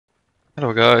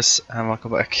Hello guys, and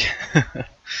welcome back.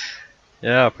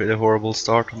 Yeah, pretty horrible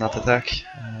start on that attack,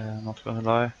 not gonna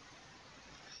lie.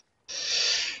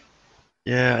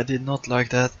 Yeah, I did not like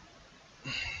that,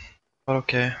 but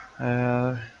okay.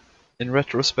 In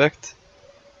retrospect,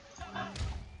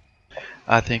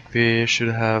 I think we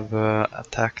should have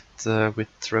attacked with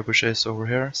trebuchets over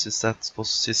here, since that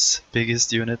was his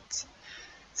biggest unit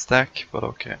stack, but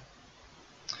okay.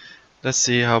 Let's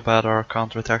see how bad our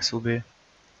counterattacks will be.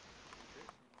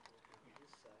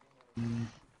 Mm,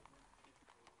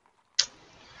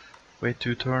 Wait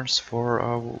 2 turns for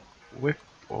a whip,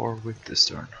 or whip this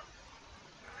turn.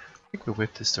 I think we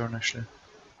whip this turn actually.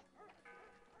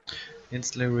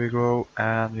 Instantly regrow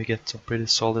and we get some pretty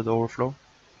solid overflow.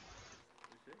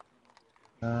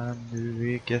 And do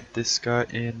we get this guy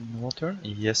in water?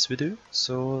 Yes we do,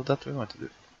 so that we're going to do.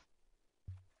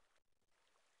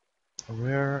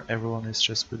 Where everyone is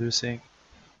just producing.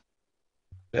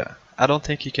 Yeah, I don't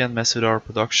think he can mess with our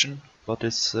production, but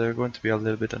it's going to be a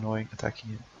little bit annoying attacking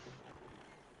him.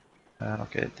 And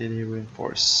okay, did he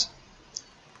reinforce?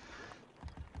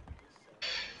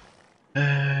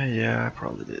 Yeah, I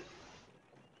probably did.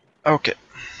 Okay,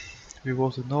 we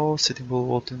voted no, Sitting Bull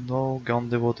voted no,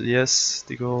 Gandhi voted yes,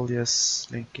 De Gaulle yes,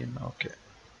 Lincoln okay.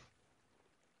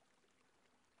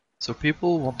 So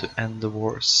people want to end the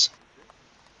wars.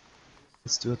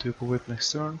 Let's do a triple whip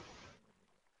next turn.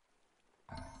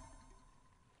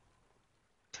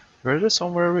 Were there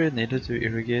somewhere we needed to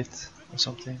irrigate or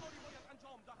something?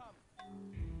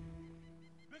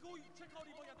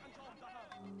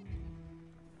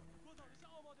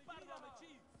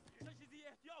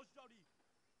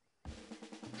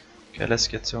 Okay, let's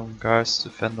get some guys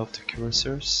to fend off the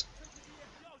cuirassiers.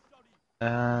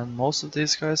 And most of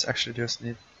these guys actually just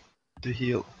need to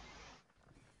heal.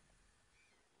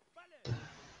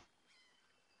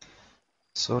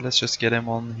 So let's just get him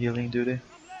on healing duty.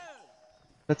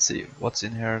 Let's see what's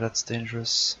in here that's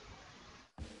dangerous.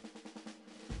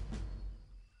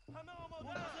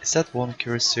 Is that one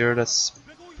cuirassier that's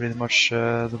pretty much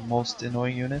the most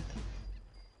annoying unit?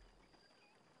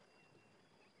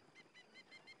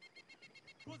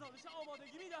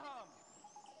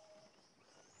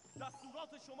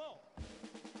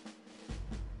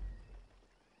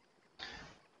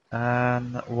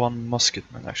 And one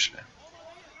musketman actually.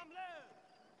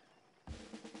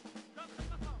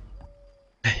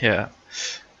 Yeah,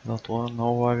 not wanna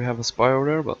know why we have a spy over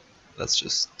there, but let's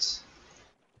just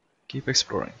keep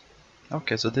exploring.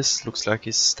 Okay, so this looks like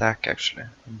his stack actually,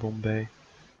 in Bombay.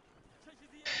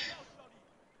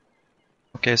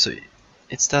 Okay, so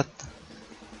it's that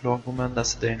longwoman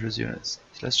that's a dangerous unit. So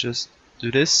let's just do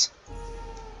this.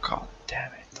 God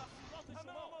damn it.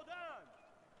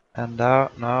 And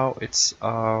now it's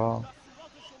a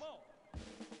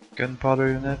gunpowder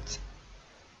unit.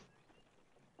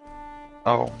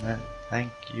 Oh man,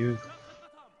 thank you.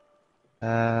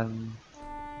 And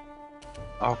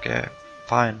okay,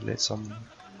 finally some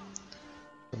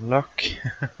luck.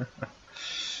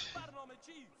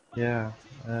 Yeah,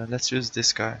 let's use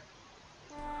this guy.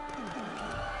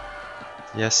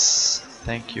 Yes,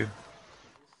 thank you.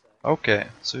 Okay,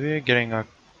 so we're getting a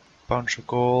bunch of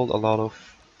gold, a lot of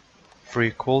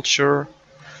free culture.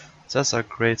 So that's a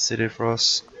great city for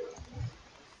us.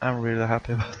 I'm really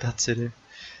happy about that city.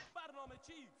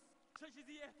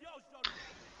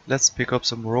 Let's pick up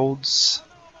some roads.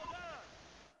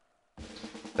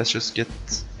 Let's just get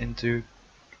into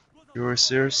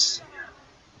Eurasiers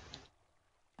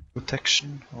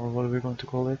protection, or what are we going to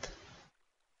call it?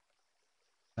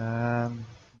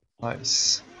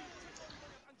 Nice.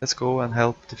 Let's go and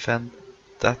help defend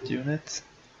that unit,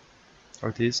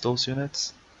 or those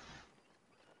units.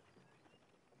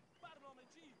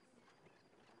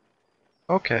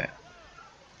 Okay.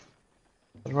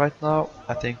 But right now,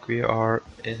 I think we are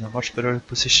in a much better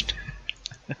position.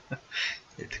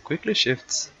 It quickly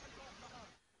shifts.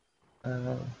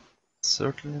 Uh,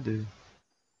 Certainly do.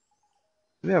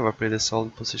 We have a pretty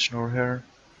solid position over here.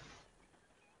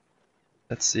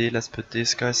 Let's see, let's put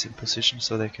these guys in position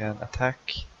so they can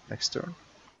attack next turn.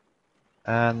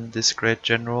 And this great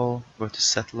general going to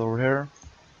settle over here.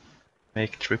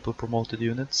 Make triple promoted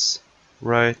units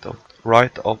right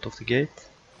out of the gate.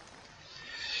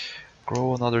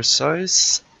 Grow another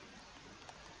size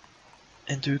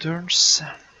in 2 turns.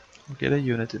 We'll get a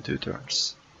unit in 2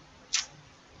 turns.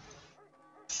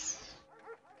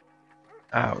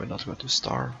 Ah, we're not going to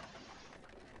starve.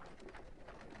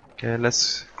 Okay,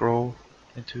 let's grow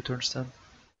in 2 turns then.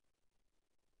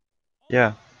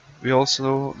 Yeah, we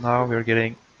also now we're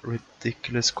getting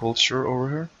ridiculous culture over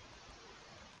here,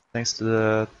 thanks to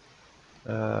the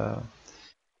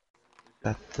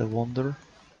that wonder.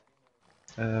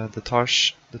 the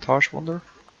Taj Wonder.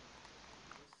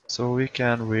 So we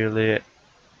can really,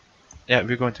 yeah,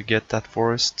 we're going to get that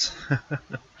forest,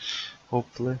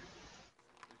 hopefully.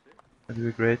 It'll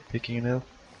be great picking it up.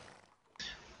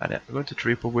 And yeah, we're going to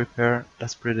triple whip here.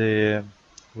 That's pretty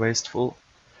wasteful.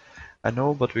 I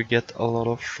know, but we get a lot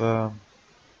of.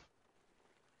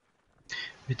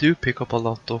 We do pick up a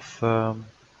lot of.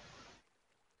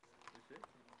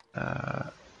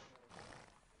 What's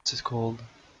it called?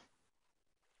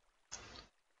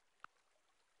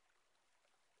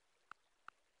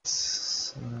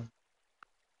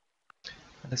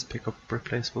 Let's pick up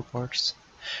replaceable parts.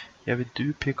 Yeah, we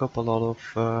do pick up a lot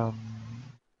of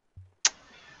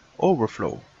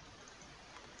overflow,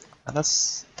 and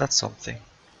that's something.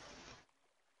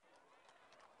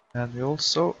 And we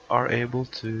also are able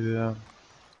to,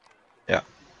 yeah,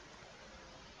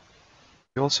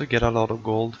 we also get a lot of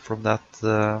gold from that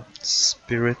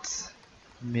spirit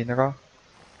mineral.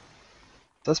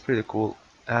 That's pretty cool,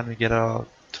 and we get a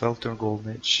 12-turn gold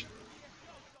mage.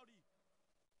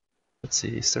 Let's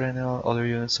see, is there any other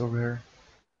units over here?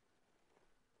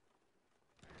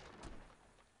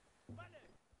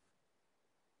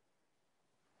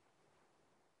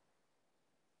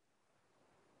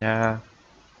 Yeah.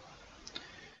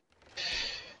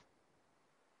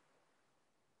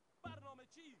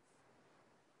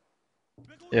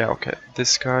 Yeah, okay.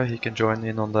 This guy, he can join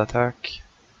in on the attack.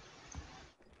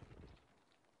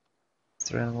 Is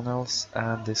there anyone else?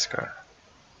 And this guy.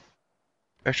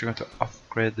 We're actually going to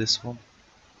upgrade this one.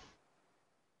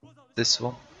 This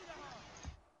one.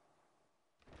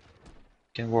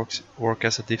 Can work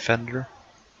as a defender.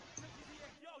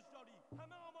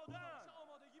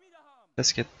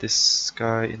 Let's get this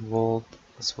guy involved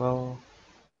as well.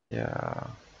 Yeah.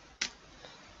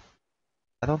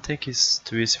 I don't think it's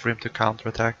too easy for him to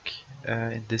counterattack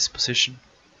in this position.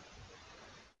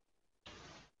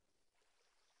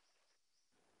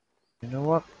 You know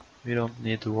what? We don't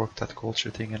need to work that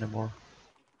culture thing anymore.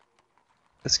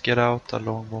 Let's get out a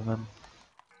longbowman.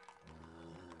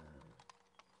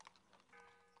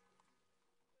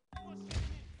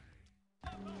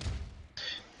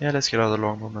 Yeah, let's get out a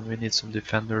longbowman. We need some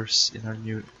defenders in our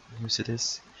new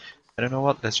cities. And you know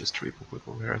what? Let's just triple whip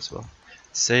over here as well.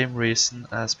 Same reason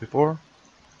as before.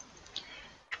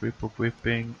 Triple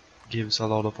whipping gives a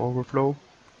lot of overflow.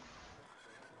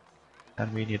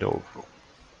 And we need overflow.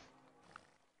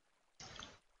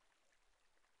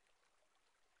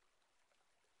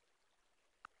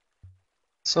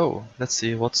 So, let's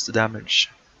see what's the damage.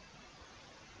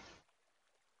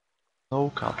 No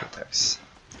counterattacks.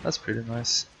 That's pretty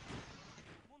nice.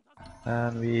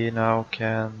 And we now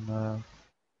can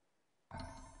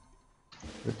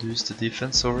reduce the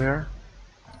defense over here.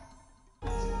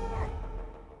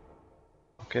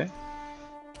 Okay,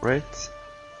 great.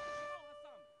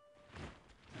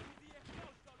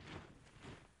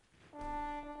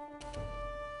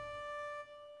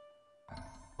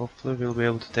 Hopefully we'll be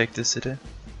able to take this city.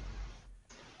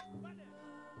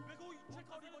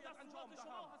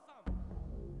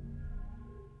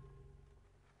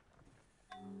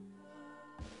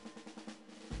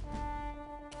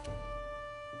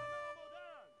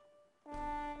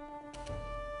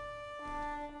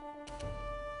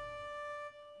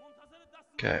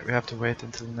 Okay, we have to wait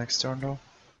until the next turn though.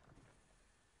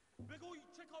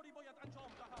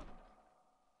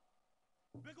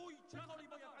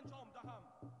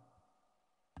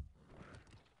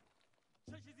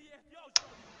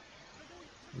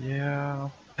 Yeah.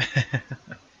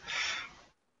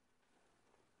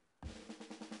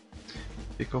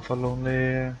 Pick off a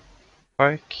lonely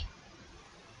pike.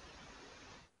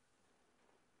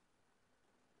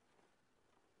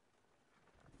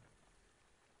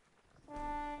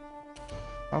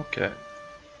 Okay.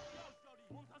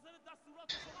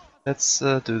 Let's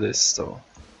do this though.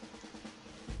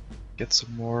 Get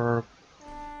some more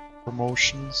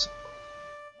promotions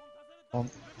on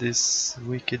these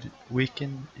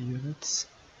weakened units.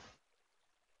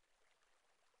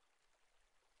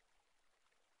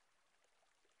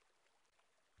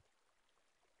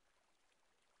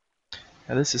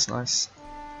 Yeah, this is nice.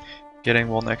 Getting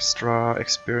one extra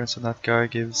experience on that guy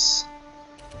gives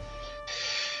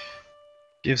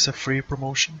a free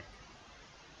promotion.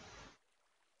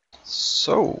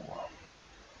 So,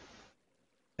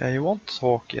 yeah, he won't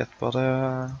talk yet, but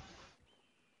I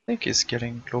think he's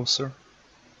getting closer.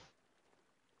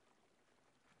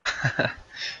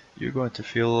 You're going to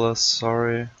feel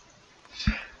sorry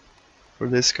for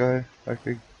this guy. Like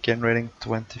we're generating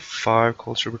 25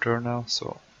 culture return now,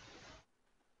 so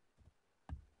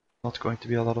not going to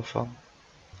be a lot of fun.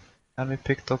 And we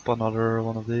picked up another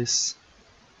one of these.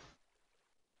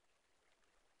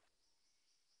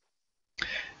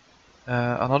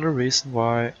 Another reason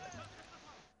why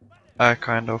I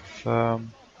kind of what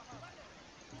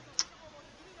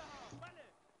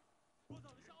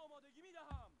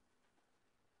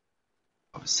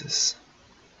is this?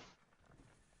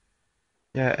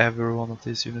 Yeah, every one of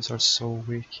these units are so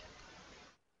weak.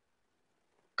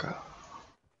 God.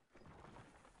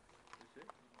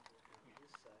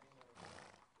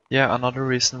 Yeah, another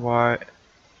reason why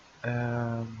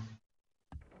um,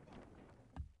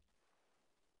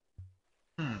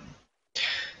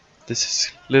 this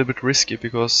is a little bit risky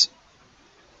because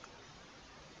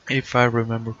if I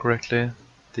remember correctly,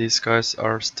 these guys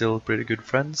are still pretty good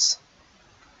friends,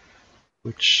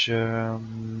 which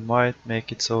might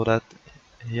make it so that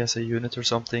he has a unit or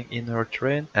something in her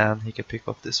terrain and he can pick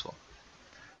up this one.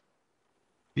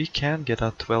 We can get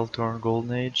a 12 turn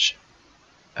golden age,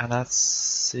 and that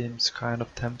seems kind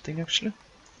of tempting actually.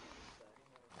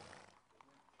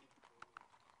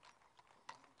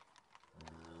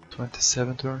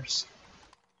 27 turns.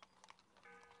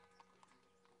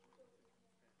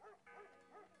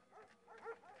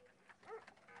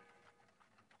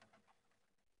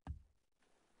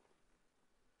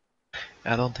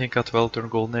 I don't think a 12 turn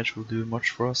golden age will do much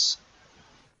for us.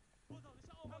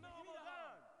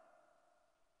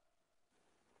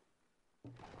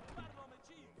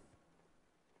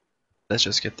 Let's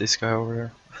just get this guy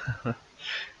over there.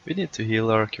 We need to heal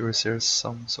our cuirassiers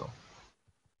some, so.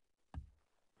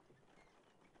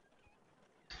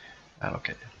 And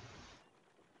okay.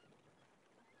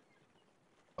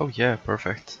 Oh yeah,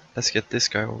 perfect. Let's get this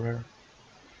guy over here.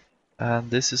 And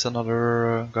this is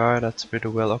another guy that's pretty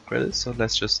well upgraded, so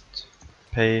let's just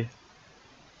pay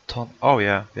ton. Oh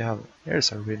yeah, we have.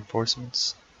 Here's our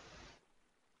reinforcements.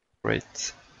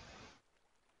 Great.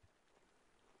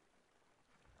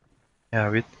 Yeah,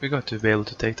 we're going to be able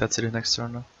to take that city next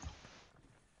turn now.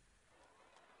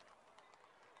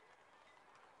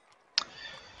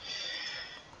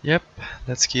 Yep,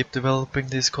 let's keep developing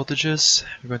these cottages.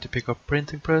 We're going to pick up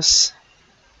printing press.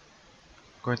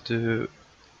 Going to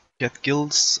get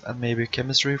guilds and maybe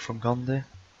chemistry from Gandhi.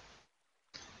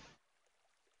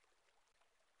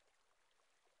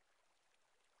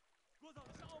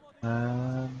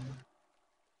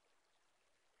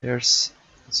 Here's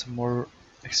some more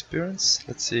experience.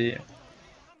 Let's see.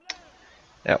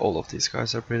 Yeah, all of these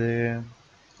guys are pretty.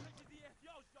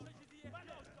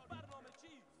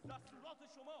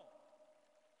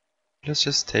 Let's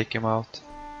just take him out.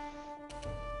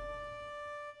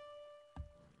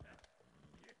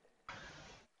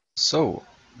 So,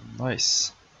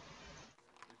 nice.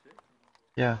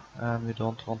 Yeah, and we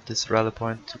don't want this rally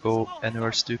point to go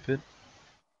anywhere stupid.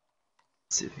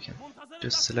 Let's see if we can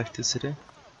just select the city.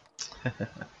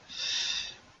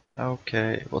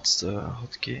 Okay, what's the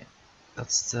hotkey?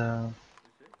 That's the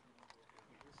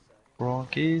wrong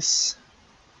keys.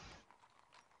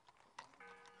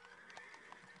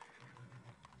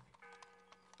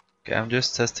 Okay, I'm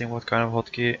just testing what kind of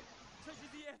hotkey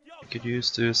you could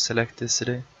use to select this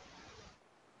city.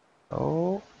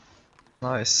 Oh,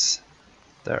 nice.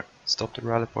 There, stop the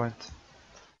rally point.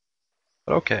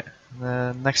 But okay,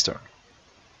 next turn.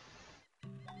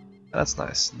 That's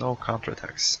nice, no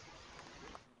counterattacks.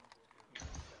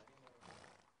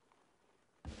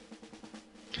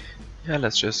 Yeah,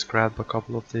 let's just grab a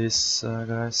couple of these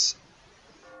guys.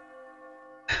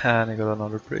 And I got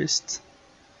another priest.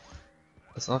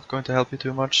 That's not going to help you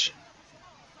too much.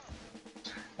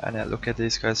 And yeah, look at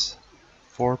these guys.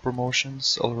 4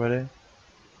 promotions already.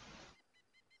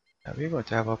 And we're going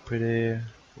to have a pretty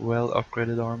well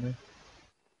upgraded army.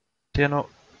 You know,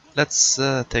 let's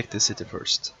take the city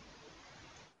first.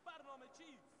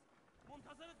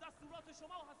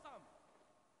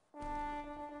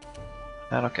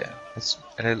 And okay,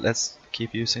 let's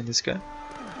keep using this guy.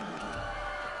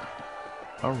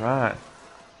 Alright.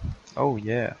 Oh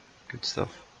yeah, good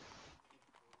stuff.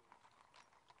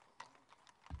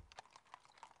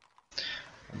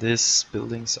 These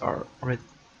buildings are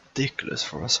ridiculous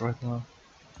for us right now.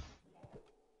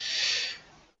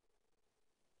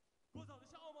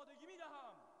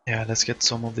 Yeah, let's get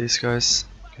some of these guys.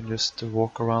 You can just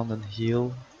walk around and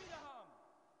heal.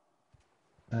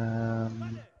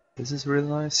 This is really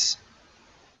nice.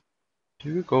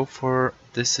 Do we go for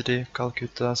this city,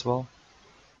 Calcutta, as well?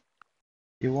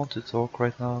 You want to talk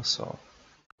right now, so.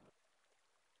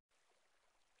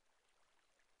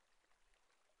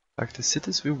 Like the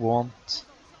cities we want,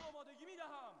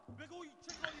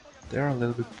 they're a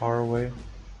little bit far away.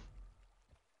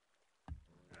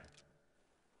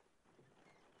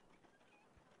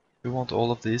 We want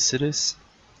all of these cities,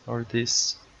 or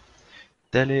this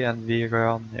Delhi and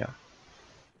Vigayan, yeah.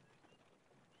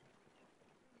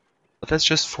 But But let's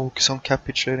just focus on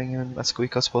capitulating him as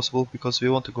quick as possible because we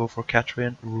want to go for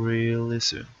Catherine really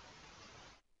soon.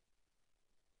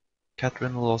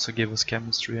 Catherine will also give us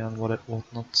chemistry and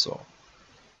whatnot, so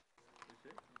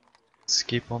let's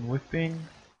keep on whipping.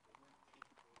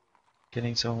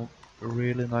 Getting some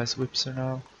really nice whips here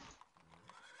now.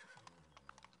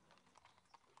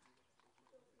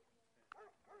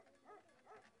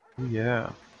 Oh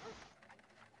yeah.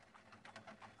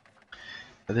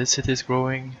 This city is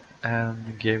growing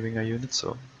and giving a unit,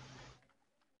 so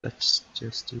let's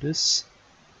just do this.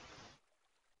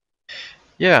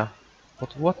 Yeah,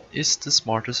 but what is the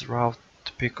smartest route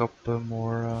to pick up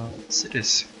more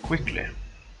cities quickly?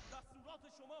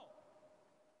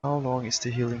 How long is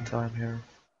the healing time here?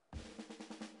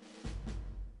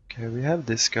 Okay, we have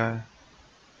this guy.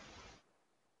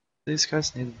 These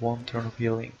guys need one turn of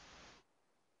healing.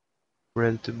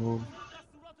 Ready to move.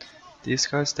 These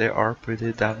guys, they are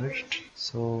pretty damaged,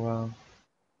 so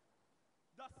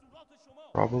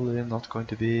probably not going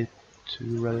to be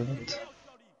too relevant. I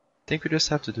think we just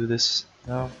have to do this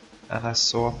now. And I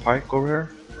saw a pike over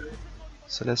here,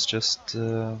 so let's just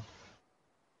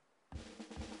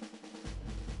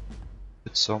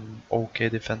put some okay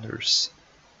defenders.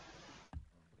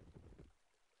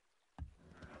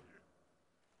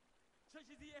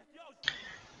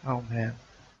 Oh man,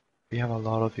 we have a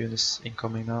lot of units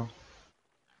incoming now.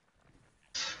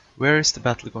 Where is the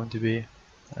battle going to be?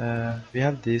 We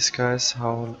have these guys.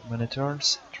 How many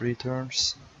turns? 3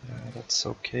 turns. That's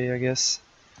okay, I guess.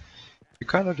 We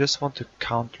kind of just want to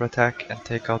counterattack and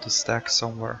take out a stack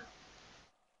somewhere.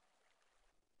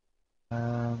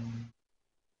 Yeah,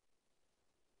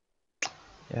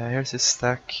 here's his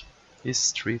stack.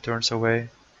 He's 3 turns away.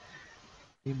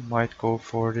 He might go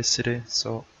for this city,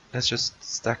 so let's just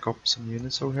stack up some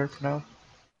units over here for now.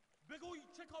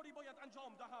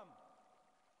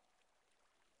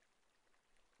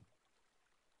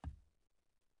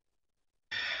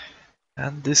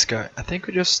 And this guy, I think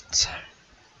we're just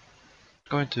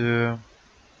going to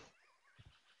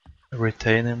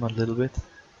retain him a little bit.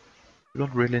 We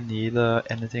don't really need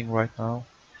anything right now.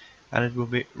 And it will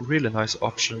be a really nice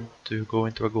option to go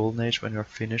into a golden age when you're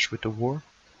finished with the war.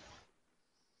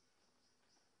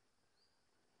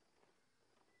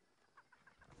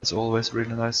 It's always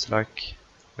really nice, like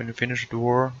when you finish the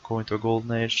war, go into a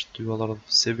golden age, do a lot of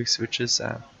civic switches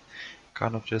and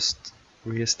kind of just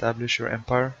re-establish your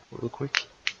empire real quick.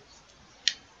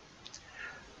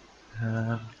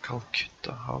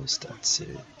 Calcutta, how is that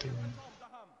city doing?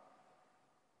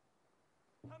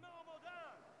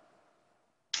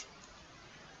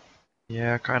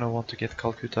 Yeah, I kind of want to get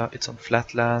Calcutta. It's on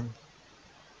flat land.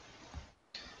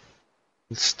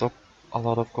 We'll stop a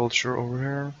lot of culture over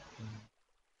here.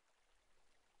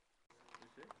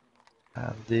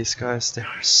 And these guys, they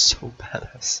are so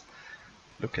badass.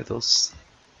 Look at those.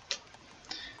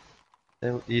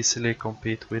 They'll easily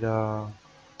compete with a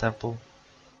temple.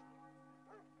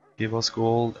 Give us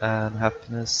gold and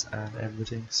happiness and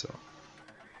everything, so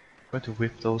I'm going to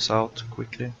whip those out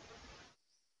quickly.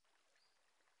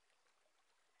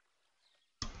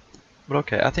 But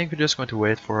okay, I think we're just going to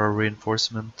wait for our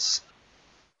reinforcements.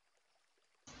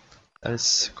 That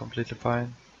is completely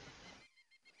fine.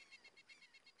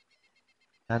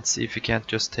 And see if we can't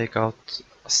just take out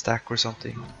a stack or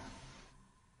something.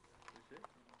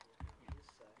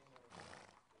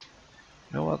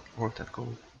 You know what? Work that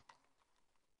gold.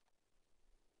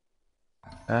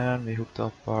 And we hooked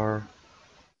up our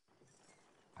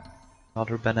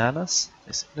other bananas.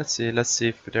 Let's see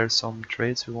if there's some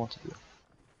trades we want to do.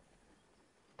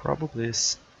 Probably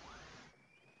is.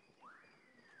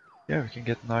 Yeah, we can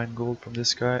get 9 gold from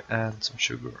this guy and some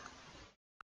sugar.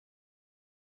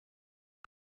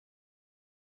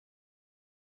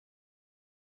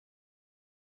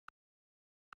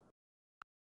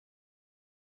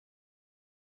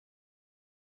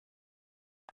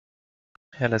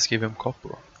 Yeah, let's give him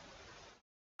copper.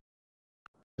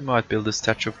 We might build a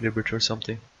Statue of Liberty or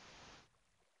something.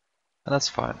 And that's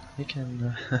fine. He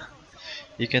can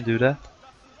he can do that.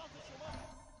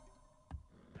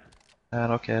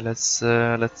 And okay, let's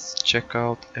check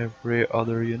out every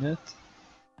other unit.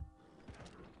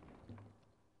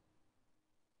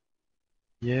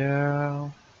 Yeah,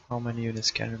 how many units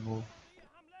can we move?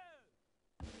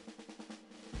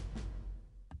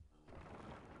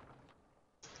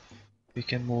 We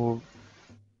can move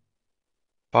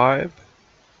 5.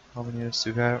 How many units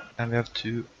do we have? And we have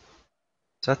 2.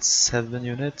 So that's 7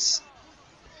 units.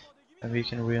 And we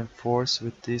can reinforce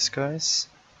with these guys.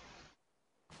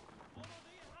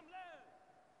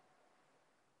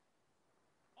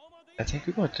 I think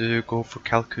we're going to go for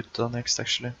Calcutta next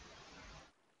actually.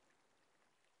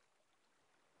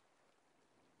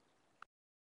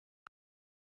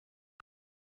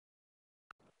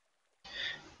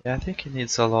 Yeah, I think he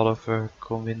needs a lot of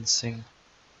convincing.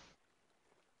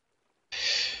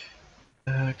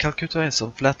 Calcutta is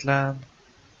on flatland.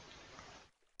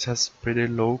 It has pretty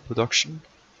low production,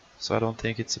 so I don't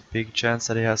think it's a big chance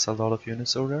that he has a lot of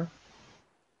units over there.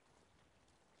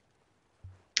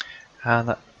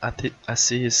 And I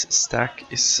see his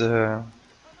stack is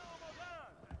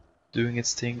doing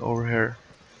its thing over here.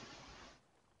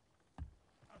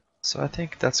 So I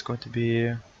think that's going to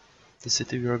be the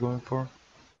city we are going for.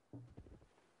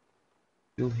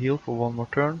 We'll heal for one more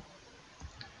turn,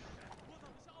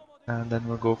 and then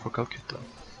we'll go for Calcutta.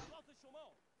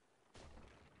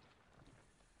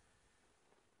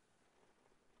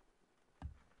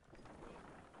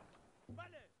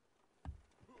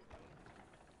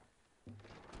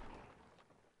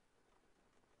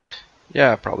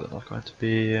 Yeah, probably not going to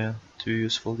be too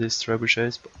useful these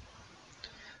trebuchets, but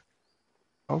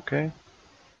okay.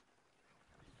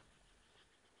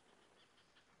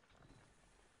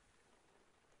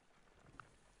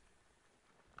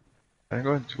 I'm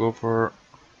going to go for...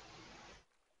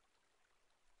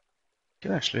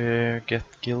 Can actually get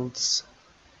guilds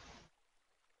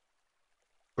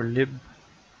for Lib.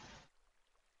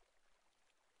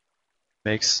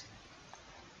 Makes...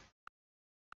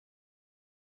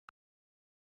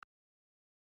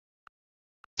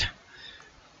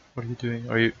 What are you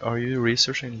doing? Are you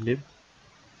researching Lib?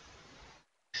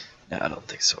 Yeah, I don't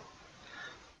think so.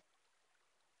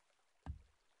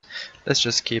 Let's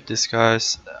just keep these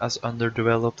guys as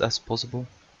underdeveloped as possible.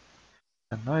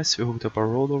 And nice, we hooked up a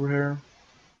road over here.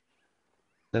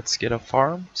 Let's get a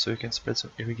farm so we can spread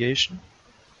some irrigation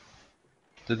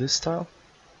to this tile.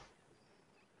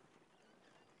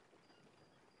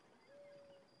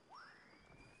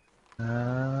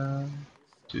 And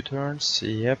 2 turns,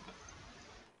 yep.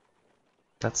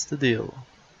 That's the deal.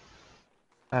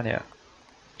 And yeah,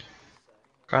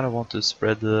 kind of want to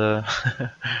spread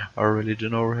our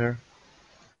religion over here.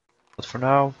 But for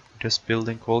now, just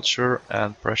building culture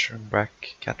and pressuring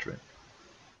back Catherine.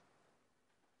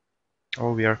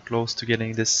 Oh, we are close to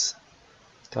getting this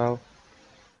tile.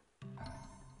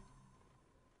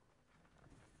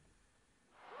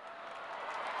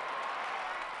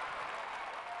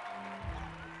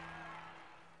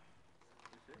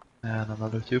 And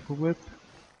another Tuple Whip.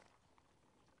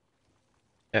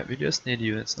 Yeah, we just need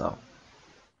units now.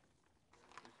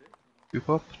 2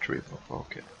 pop, 3 pop,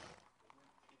 okay.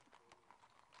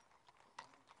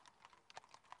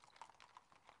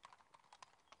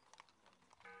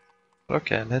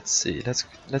 Okay, let's see.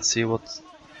 Let's see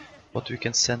what we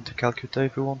can send to Calcutta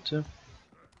if we want to.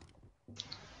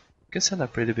 We can send a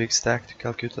pretty big stack to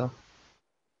Calcutta.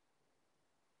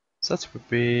 So that would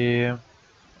be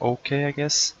okay, I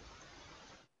guess.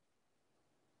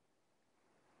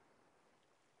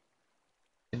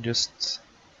 We can just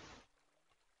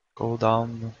go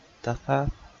down that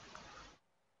path.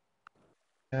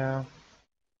 Yeah.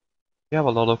 We have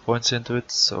a lot of points into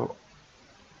it, so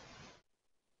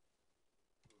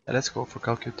yeah, let's go for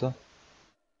Calcutta.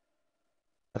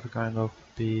 That will kind of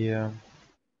be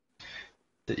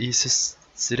the easiest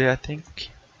city, I think.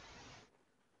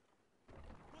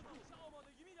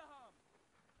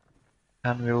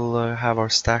 And we'll have our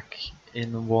stack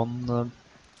in one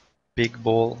big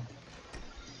ball.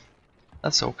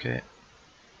 That's okay.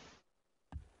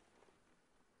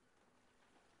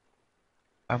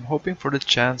 I'm hoping for the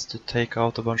chance to take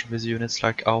out a bunch of his units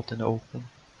like out in the open.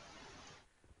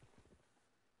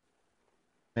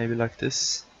 Maybe like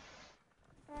this.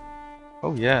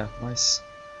 Oh yeah, nice.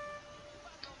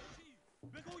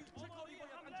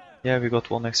 Yeah, we got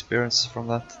 1 experience from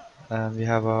that. And we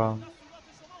have a...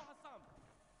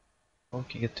 Oh, we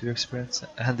can get 2 experience.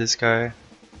 And this guy...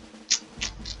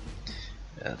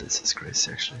 Yeah, this is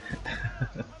crazy actually.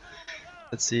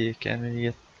 Let's see, can we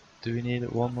get... Do we need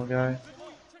one more guy?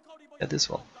 Yeah, this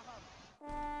one.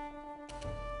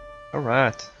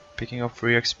 Alright, picking up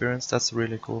free experience, that's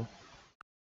really cool.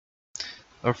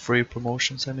 Or free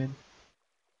promotions, I mean.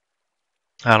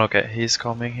 And okay, he's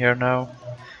coming here now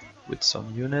with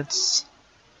some units.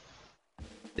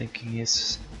 Thinking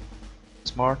he's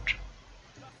smart.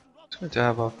 He's going to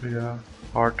have a pretty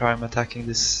hard time attacking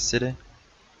this city.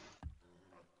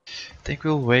 I think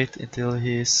we'll wait until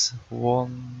he's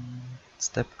 1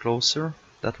 step closer.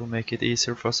 That will make it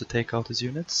easier for us to take out his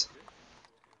units.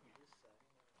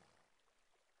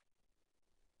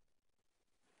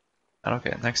 And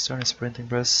okay, next turn is printing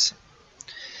press.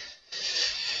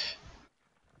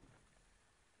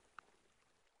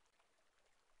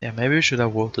 Yeah, maybe we should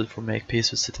have voted for make peace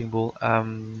with Sitting Bull.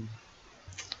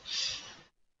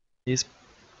 He's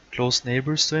close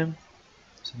neighbors to him,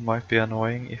 so it might be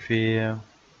annoying if he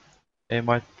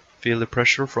might feel the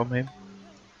pressure from him.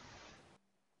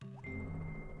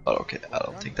 But okay, I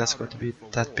don't think that's going to be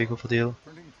that big of a deal.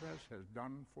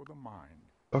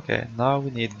 Okay, now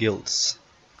we need guilds.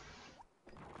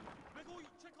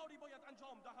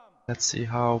 Let's see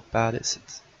how bad is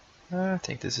it. I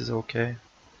think this is okay.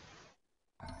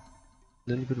 A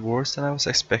little bit worse than I was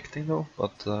expecting though,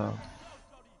 but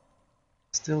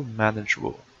still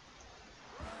manageable.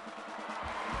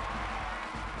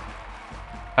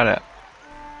 And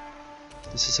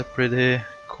this is a pretty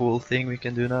cool thing we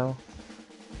can do now.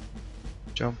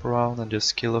 Jump around and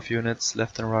just kill off units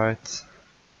left and right,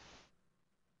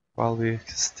 while we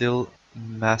still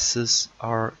masses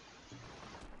our...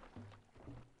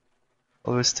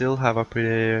 Well, we still have a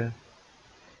pretty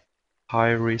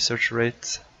high research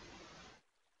rate.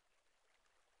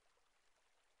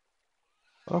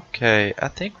 Okay, I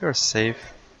think we are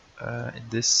safe in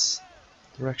this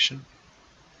direction.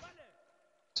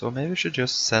 So maybe we should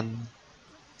just send...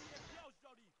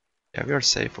 Yeah, we are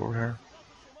safe over here.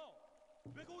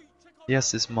 He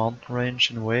has this mountain range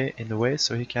in the way,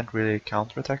 so he can't really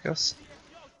counterattack us.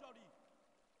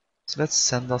 So let's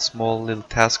send a small little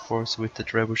task force with the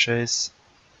trebuchets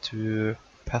to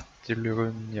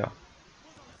Patilunya,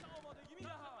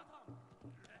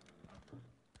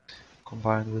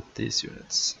 combined with these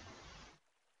units.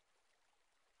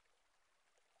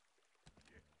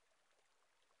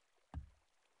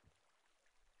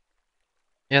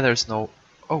 Yeah, there's no...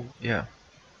 Oh, yeah.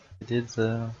 We did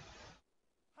the...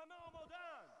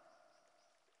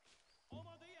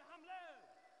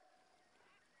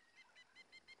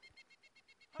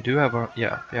 We do have our...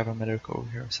 Yeah, we have a medical over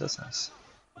here, so that's nice.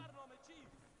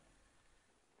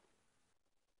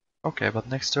 Okay, but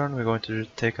next turn we're going to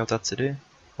take out that city,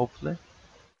 hopefully.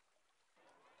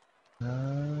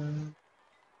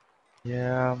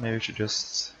 Yeah, maybe we should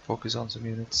just focus on some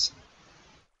units.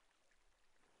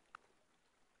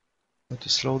 Going to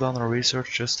slow down our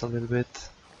research just a little bit.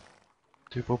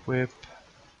 2 pop whip.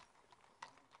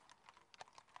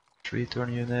 3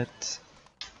 turn unit.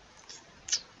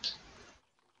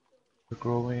 We're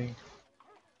growing.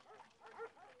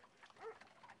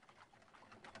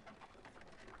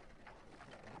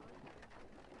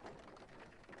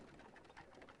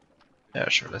 Yeah,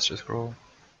 sure, let's just grow.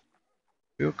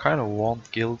 We kind of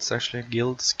want guilds actually.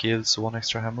 Guilds gives 1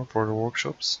 extra hammer for the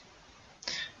workshops.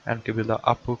 And we can build a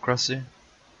apocracy.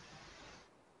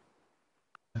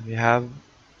 And we have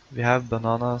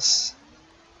bananas.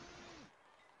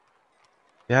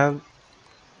 We have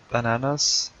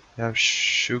bananas. We have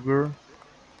sugar.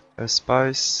 We have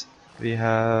spice. We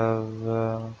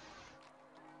have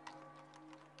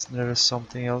there is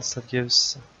something else that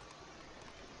gives...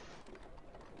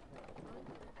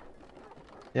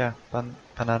 Yeah,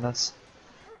 bananas.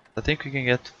 I think we can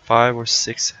get 5 or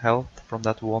 6 health from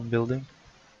that one building.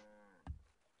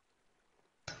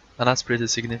 And that's pretty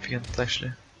significant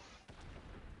actually.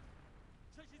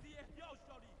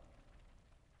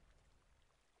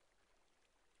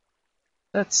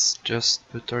 Let's just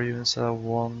put our units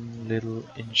 1 little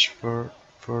inch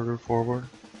further forward.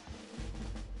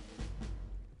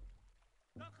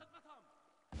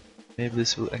 Maybe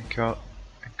this will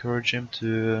encourage him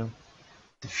to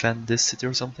defend this city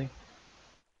or something.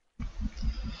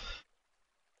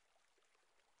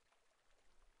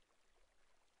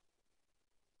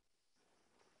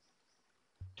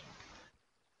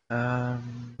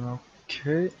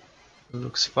 Okay,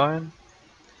 looks fine.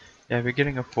 Yeah, we're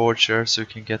getting a forge here, so we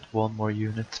can get 1 more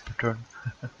unit per turn.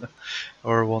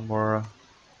 Or 1 more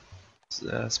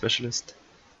specialist.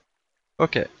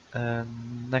 Okay,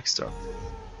 next turn.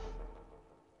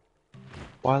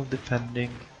 While defending...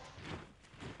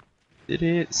 Did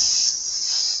he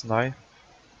snipe?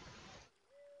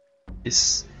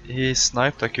 He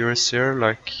sniped a cuirassier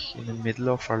like in the middle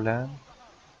of our land?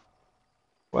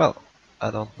 Well, I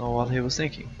don't know what he was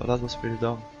thinking, but that was pretty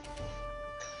dumb.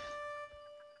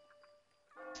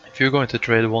 If you're going to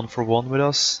trade 1 for 1 with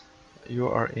us, you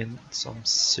are in some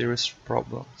serious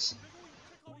problems.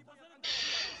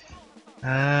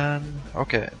 And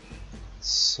okay,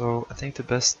 so I think the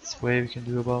best way we can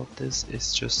do about this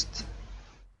is just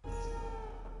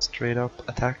straight up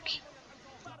attack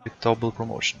with double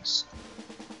promotions.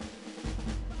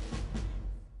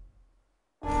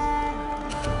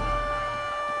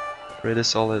 Pretty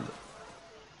solid.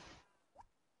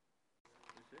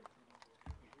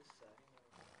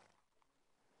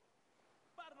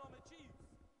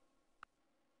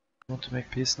 Want to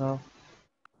make peace now?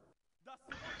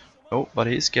 Oh, but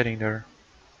he's getting there.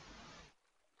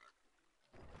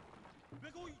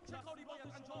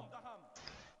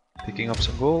 Picking up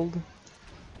some gold.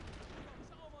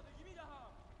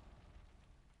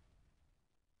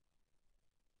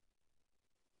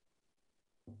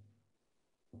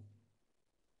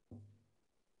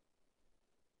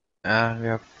 And we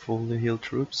have fully healed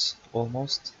troops,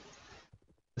 almost.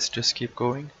 Let's just keep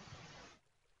going.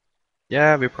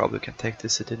 Yeah, we probably can take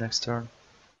this city next turn.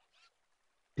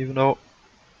 Even though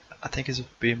I think it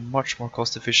would be much more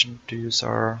cost efficient to use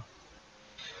our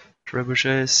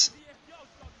trebuchets,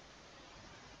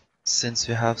 since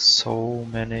we have so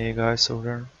many guys over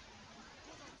there.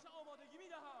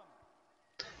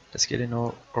 Let's get in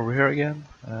over here again.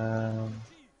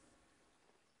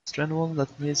 Strand one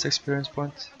that needs experience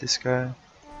point. This guy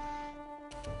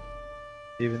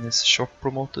even is shock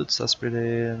promoted, so that's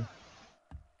pretty.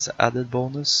 It's an added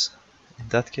bonus in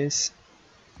that case.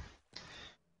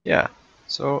 Yeah,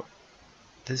 so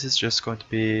this is just going to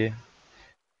be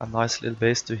a nice little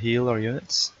base to heal our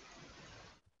units.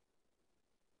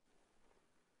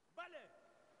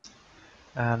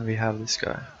 And we have this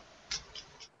guy.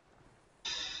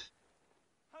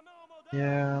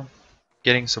 Yeah,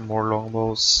 getting some more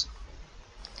longbows.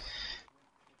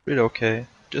 Really okay.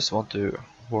 Just want to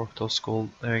work those gold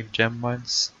gem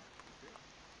mines.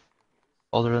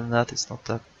 Other than that, it's not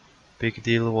that big of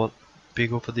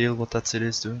a deal what that city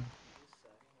is doing.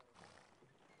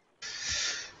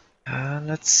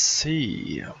 Let's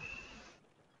see.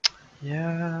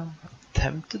 Yeah, I'm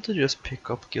tempted to just pick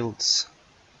up guilds.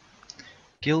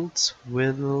 Guilds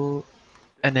will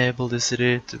enable the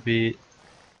city to be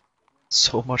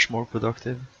so much more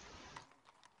productive.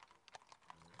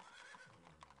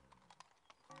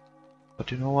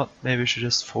 But you know what? Maybe we should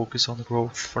just focus on the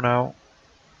growth for now.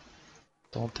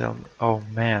 Don't tell me. Oh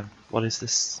man, what is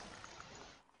this?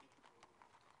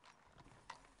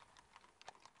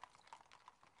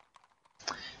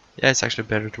 Yeah, it's actually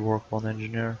better to work one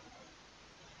engineer.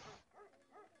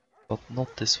 But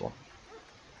not this one.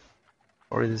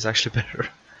 Or it is actually better.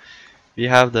 We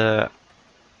have the...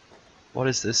 What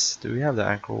is this? Do we have the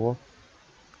anchor wall?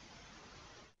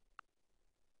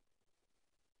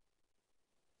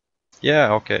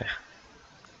 Yeah, okay.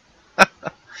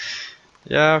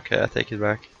 Yeah, okay, I take it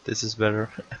back. This is better.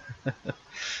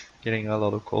 Getting a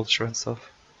lot of culture and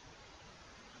stuff.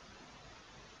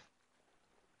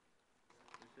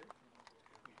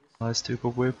 Nice Duke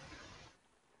of Whip.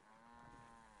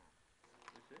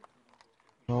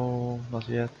 No, not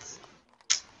yet.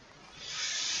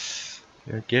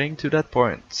 We're getting to that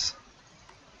point.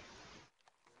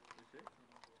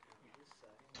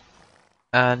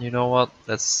 And you know what?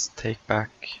 Let's take back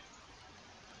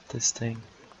this thing.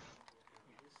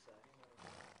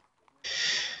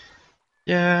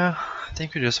 Yeah, I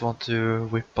think we just want to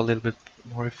whip a little bit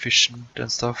more efficient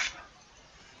and stuff.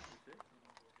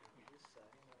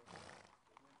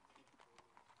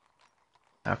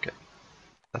 Okay,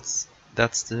 that's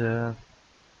the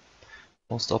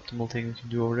most optimal thing we can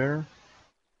do over there.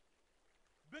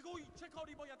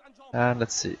 And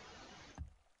let's see.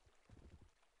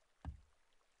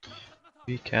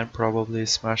 We can probably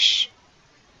smash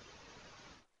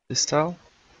this tile.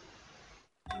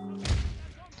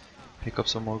 Pick up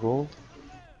some more gold.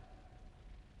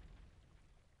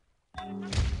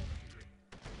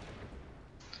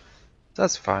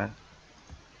 That's fine.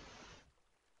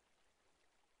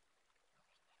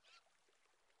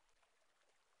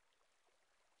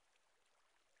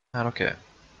 And okay.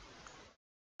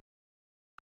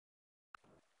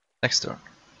 Next turn.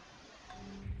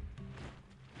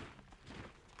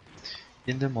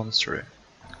 In the monastery.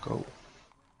 Go.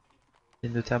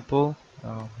 In the temple.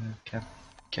 Oh,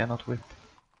 cannot whip.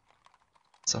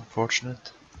 It's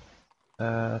unfortunate.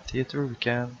 Theater, we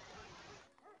can.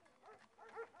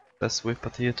 Let's whip a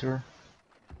theater.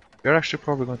 We're actually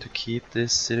probably going to keep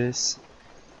these cities.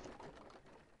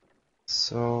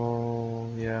 So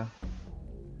yeah.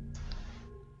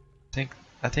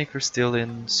 I think we're still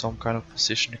in some kind of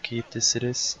position to keep these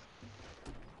cities.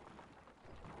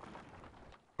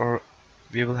 Or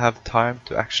we will have time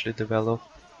to actually develop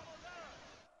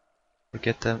or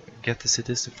get the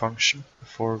cities to function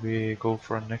before we go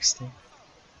for our next thing.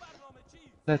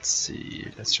 Let's see,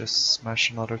 let's just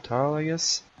smash another tile, I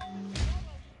guess.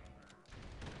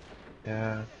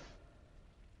 Yeah.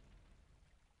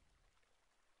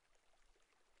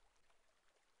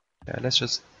 Yeah, let's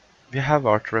just... We have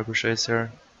our trebuchets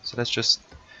here, so let's just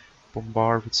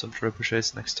bombard with some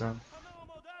trebuchets next turn.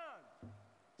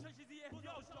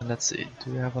 And let's see,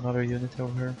 do we have another unit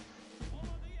over here?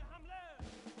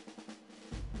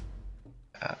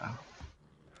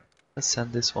 Let's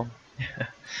send this one.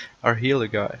 Our healer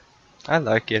guy. I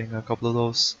like getting a couple of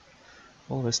those.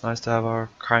 Always nice to have our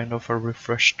kind of a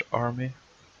refreshed army.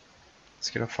 Let's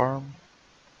get a farm.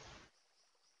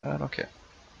 And okay.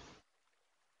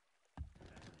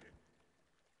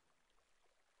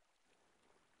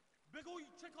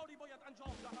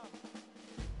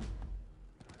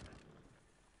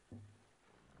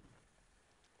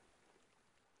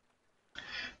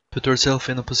 put ourselves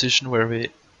in a position where we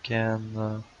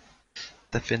can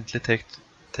definitely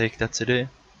take that city.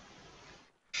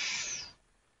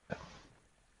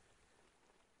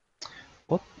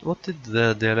 What did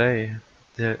the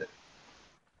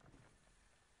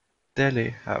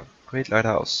Delhi have? Great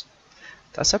lighthouse.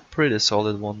 That's a pretty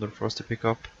solid wonder for us to pick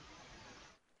up.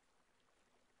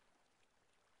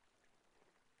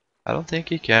 I don't think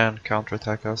he can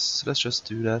counterattack us, so let's just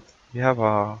do that. We have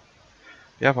a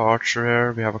archer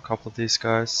here, we have a couple of these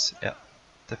guys. Yeah,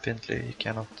 definitely he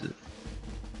cannot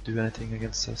do anything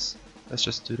against us. Let's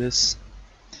just do this.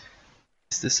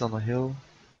 Is this on a hill?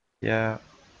 Yeah.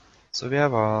 So we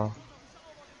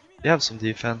have some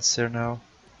defense here now,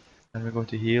 and we're going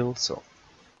to heal, so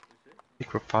I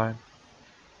think we're fine.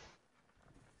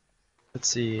 Let's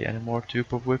see, any more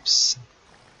tube of whips?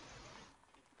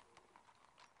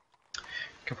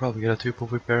 Can probably get a tube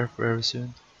of whip here very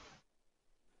soon.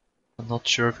 I'm not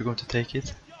sure if we're going to take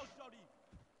it.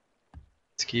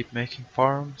 Let's keep making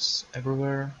farms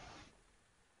everywhere.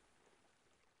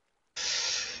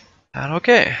 And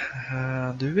okay,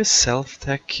 do we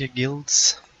self-tech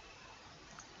guilds?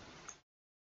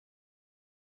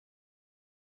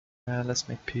 Let's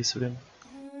make peace with him.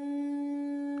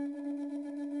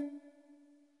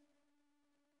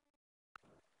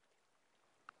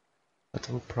 That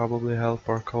will probably help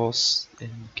our cause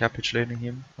in capitulating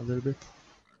him a little bit.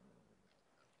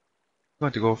 I'm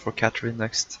going to go for Catherine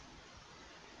next.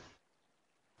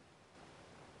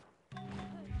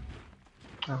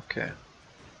 Okay.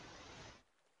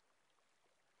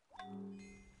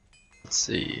 Let's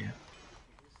see.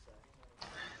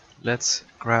 Let's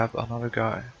grab another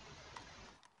guy.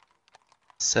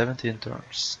 17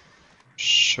 turns.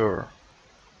 Sure.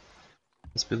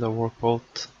 Let's build a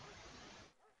workboat.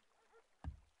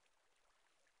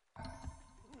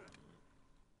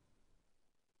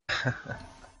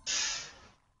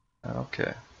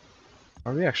 Okay.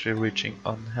 Are we actually reaching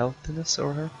unhealthiness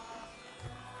over here?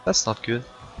 That's not good.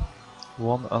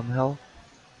 1 unhealth.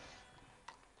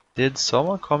 Did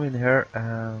someone come in here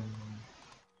and...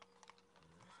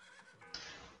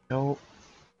 No.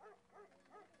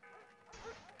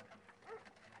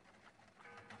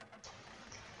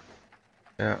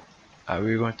 Yeah.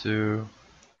 We're going to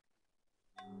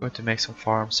make some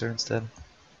farms here instead.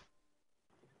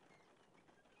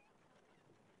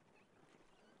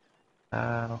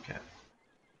 Okay.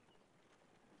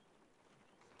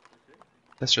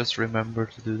 Let's just remember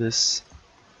to do this.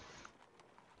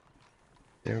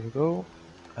 There we go.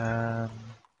 And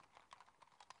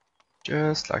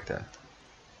just like that.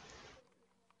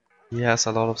 He has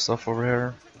a lot of stuff over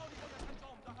here,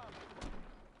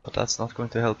 but that's not going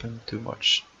to help him too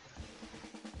much.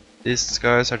 These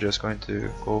guys are just going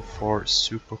to go for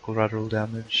super collateral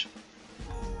damage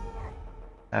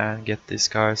and get these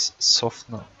guys soft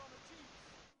now.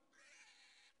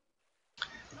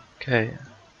 Okay.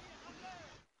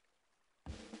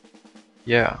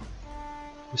 Yeah.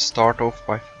 We start off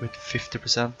with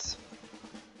 50%.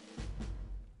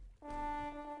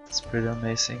 That's pretty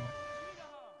amazing.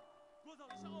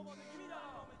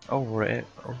 Oh,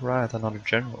 right, another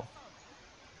general.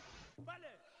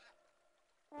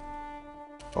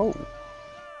 Oh.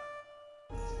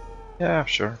 Yeah,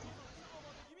 sure.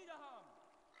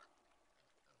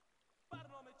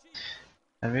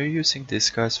 And we're using these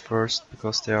guys first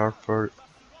because they are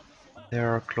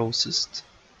closest.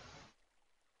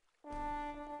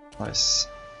 Nice.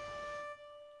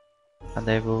 And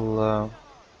they will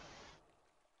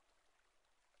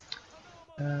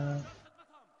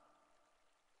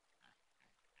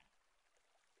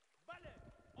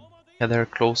yeah, they're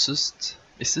closest.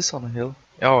 Is this on a hill?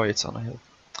 Oh, it's on a hill.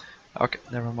 Okay,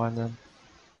 never mind then.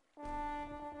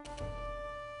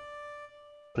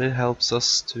 But it helps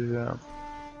us to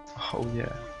oh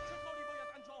yeah.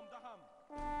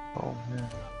 Oh yeah.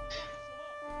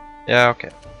 Yeah,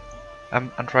 okay. I'm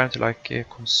trying to like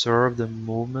conserve the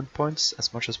movement points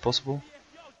as much as possible.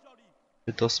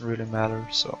 It doesn't really matter,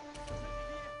 so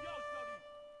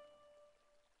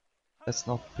let's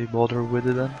not be bothered with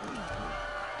it then.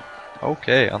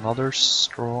 Okay, another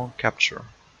strong capture.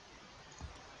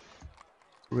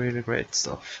 Really great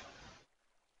stuff.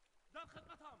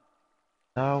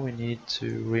 Now we need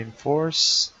to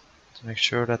reinforce to make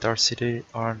sure that our city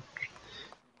aren't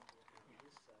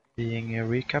being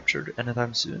recaptured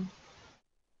anytime soon.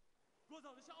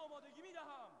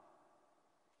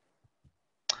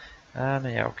 And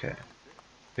yeah, okay.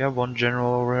 We have one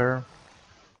general over here.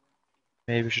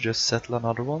 Maybe we should just settle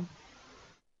another one.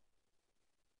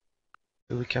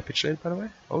 Will we capitulate, by the way?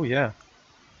 Oh yeah.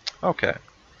 Okay.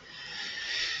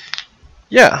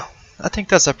 Yeah, I think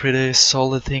that's a pretty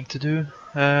solid thing to do.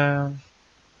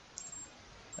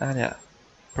 And yeah,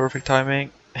 perfect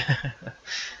timing.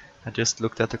 I just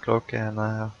looked at the clock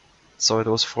and saw it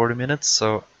was 40 minutes,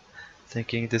 so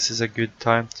thinking this is a good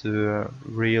time to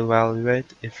reevaluate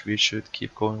if we should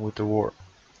keep going with the war.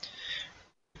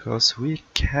 Because we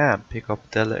can pick up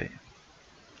Delhi.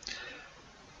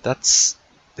 That's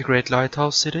the Great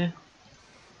Lighthouse City.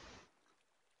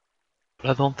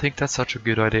 But I don't think that's such a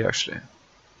good idea actually.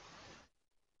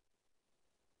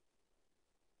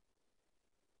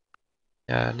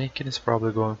 Yeah, Lincoln is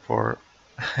probably going for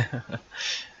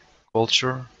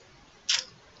culture.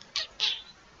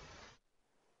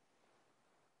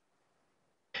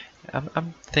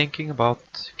 I'm thinking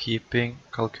about keeping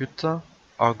Calcutta,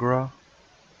 Agra,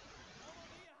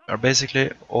 or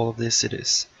basically all of these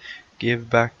cities. Give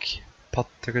back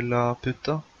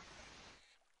Pataliputra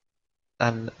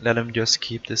and let him just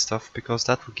keep this stuff because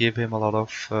that will give him a lot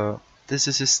of. This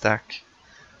is his stack,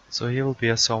 so he will be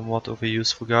a somewhat of a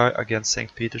useful guy against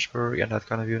St. Petersburg and that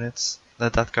kind of units,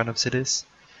 that kind of cities.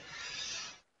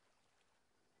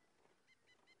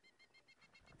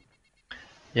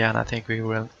 Yeah, and I think we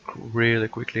will really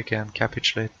quickly can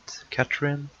capitulate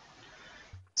Catherine.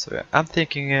 So yeah, I'm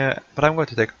thinking, but I'm going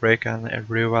to take a break and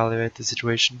reevaluate the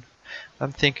situation.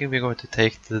 I'm thinking we're going to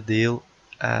take the deal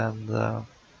and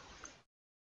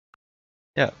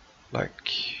yeah,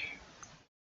 like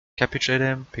capitulate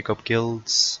him, pick up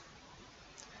guilds.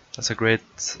 That's a great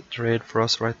trade for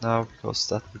us right now because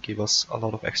that will give us a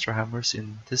lot of extra hammers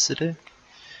in this city,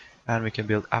 and we can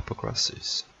build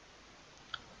apocracies.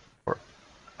 Or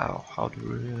oh, how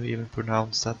do we even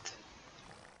pronounce that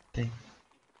thing?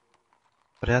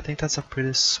 But yeah, I think that's a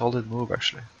pretty solid move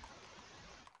actually.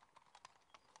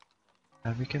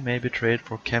 And we can maybe trade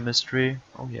for chemistry.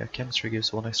 Oh yeah, chemistry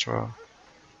gives one extra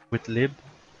with lib.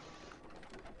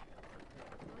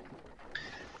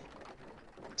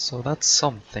 So that's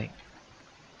something.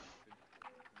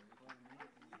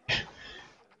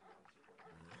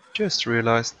 Just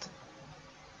realized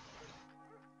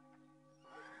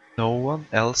no one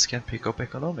else can pick up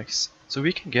economics. So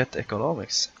we can get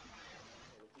economics.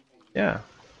 Yeah.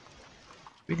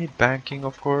 We need banking,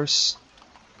 of course.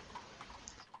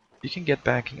 You can get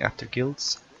banking after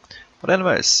guilds. But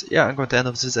anyways, yeah, I'm going to end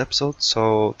of this episode.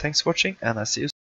 So thanks for watching and I see you soon.